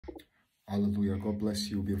Hallelujah. God bless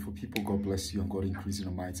you, beautiful people. God bless you and God increase in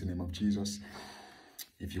the mighty name of Jesus.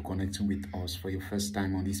 If you're connecting with us for your first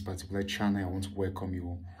time on this particular channel, I want to welcome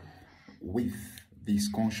you with this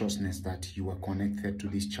consciousness that you are connected to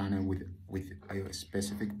this channel with a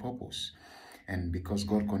specific purpose. And because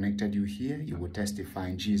God connected you here, you will testify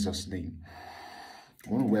in Jesus' name. I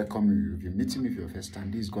want to welcome you. If you're meeting me for your first time,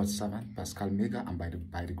 this is God's servant, Pascal Mega, and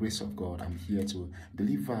by the grace of God, I'm here to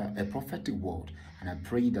deliver a prophetic word. And I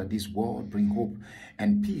pray that this word bring hope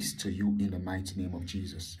and peace to you in the mighty name of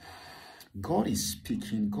Jesus. God is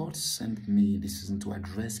speaking. God sent me this season to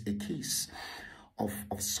address a case of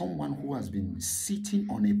someone who has been sitting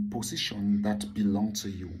on a position that belongs to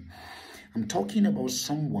you. I'm talking about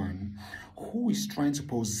someone who is trying to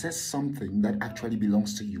possess something that actually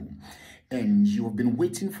belongs to you. And you have been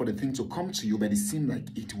waiting for the thing to come to you, but it seems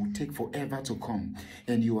like it will take forever to come.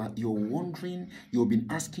 And you're wondering, you've been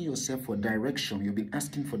asking yourself for direction. You've been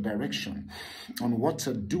asking for direction on what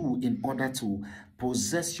to do in order to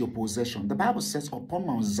possess your possession. The Bible says, upon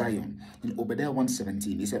Mount Zion, in Obadiah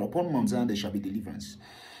 1:17, it said, upon Mount Zion there shall be deliverance.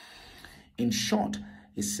 In short,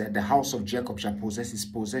 he said, the house of Jacob shall possess his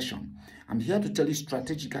possession. I'm here to tell you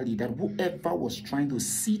strategically that whoever was trying to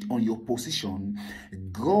sit on your position,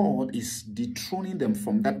 God is dethroning them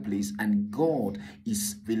from that place, and God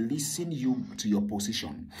is releasing you to your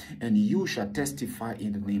position. And you shall testify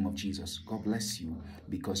in the name of Jesus. God bless you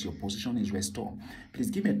because your position is restored. Please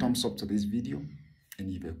give me a thumbs up to this video.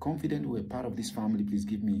 And if you're confident we're part of this family, please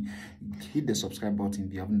hit the subscribe button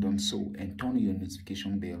if you haven't done so, and turn on your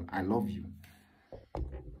notification bell. I love you.